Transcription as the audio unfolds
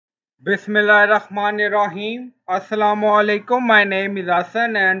Bismillahirrahmanirrahim. Assalamu alaikum. My name is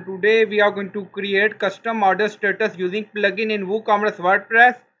Hassan and today we are going to create custom order status using plugin in WooCommerce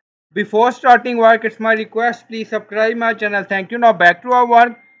WordPress. Before starting work, it's my request, please subscribe my channel. Thank you. Now back to our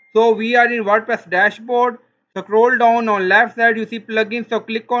work. So we are in WordPress dashboard. Scroll down on left side, you see plugin. So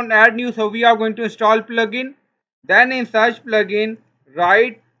click on add new. So we are going to install plugin. Then in search plugin,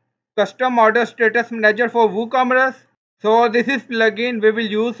 write custom order status manager for WooCommerce. So this is plugin we will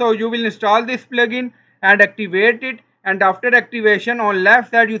use. So you will install this plugin and activate it, and after activation on left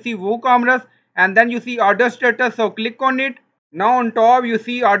side you see WooCommerce and then you see order status, so click on it. Now on top you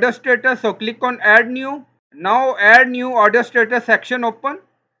see order status, so click on add new. Now add new order status section open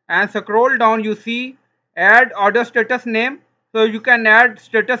and scroll down, you see add order status name. So you can add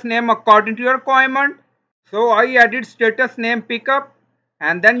status name according to your requirement. So I added status name pickup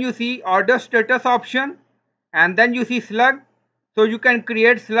and then you see order status option and then you see slug. So you can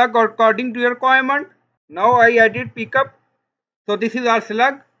create slug according to your requirement. Now I added pickup. So this is our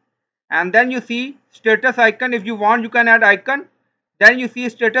slug and then you see status icon. If you want you can add icon. Then you see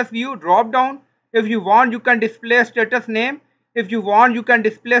status view drop down. If you want you can display status name. If you want you can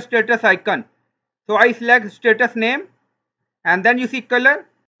display status icon. So I select status name and then you see color.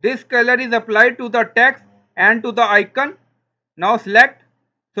 This color is applied to the text and to the icon. Now select.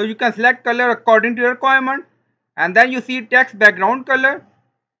 So you can select color according to your requirement. And then you see text background color.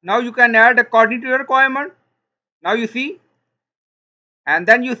 Now you can add according to your requirement. Now you see. And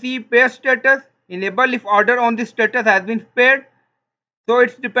then you see pay status. Enable if order on this status has been paid. So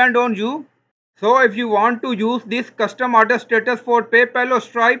it's depend on you. So if you want to use this custom order status for PayPal or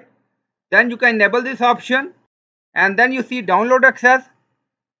Stripe, then you can enable this option. And then you see download access.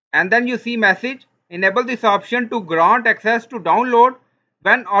 And then you see message. Enable this option to grant access to download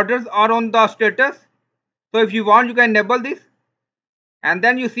when orders are on the status. So if you want you can enable this. And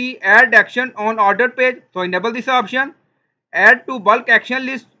then you see add action on order page. So enable this option. Add to bulk action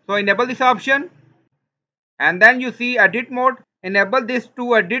list. So enable this option. And then you see edit mode. Enable this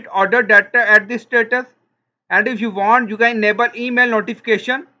to edit order data at this status. And if you want you can enable email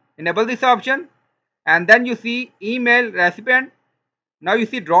notification. Enable this option. And then you see email recipient. Now you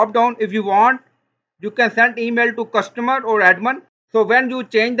see drop down. If you want you can send email to customer or admin. So when you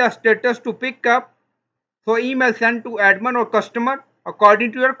change the status to pick up, so email sent to admin or customer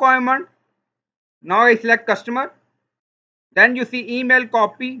according to your requirement. Now I select customer. Then you see email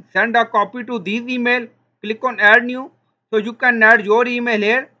copy. Send a copy to this email. Click on add new. So you can add your email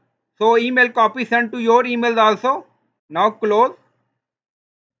here. So email copy sent to your email also. Now close.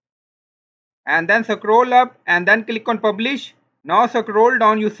 And then scroll up and then click on publish. Now scroll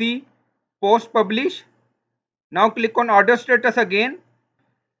down, you see post publish. Now click on order status again.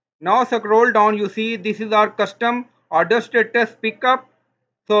 Now scroll down, you see this is our custom order status pickup.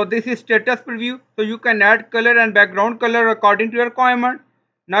 So this is status preview. So you can add color and background color according to your requirement.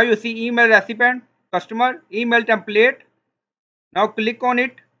 Now you see email recipient, customer, email template. Now click on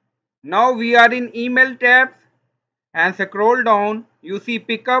it. Now we are in email tabs and scroll down, you see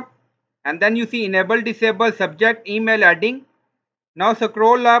pickup and then you see enable disable subject email adding. Now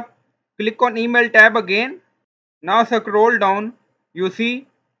scroll up, click on email tab again. Now scroll down, you see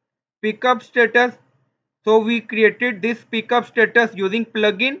pickup status. So we created this pickup status using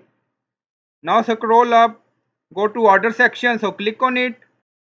plugin. Now scroll up, go to order section, so click on it.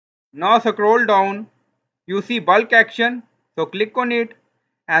 Now scroll down, you see bulk action, so click on it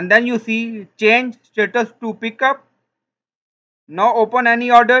and then you see change status to pickup. Now open any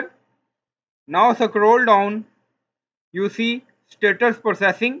order. Now scroll down, you see status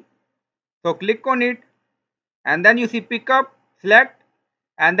processing, so click on it and then you see pickup, select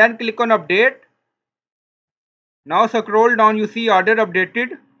and then click on update. Now scroll down, you see order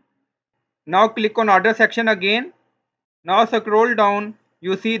updated. Now click on order section again. Now scroll down,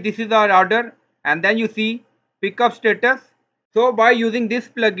 you see this is our order and then you see pickup status. So by using this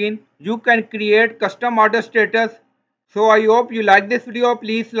plugin you can create custom order status. So I hope you like this video.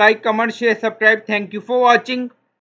 Please like, comment, share, subscribe. Thank you for watching.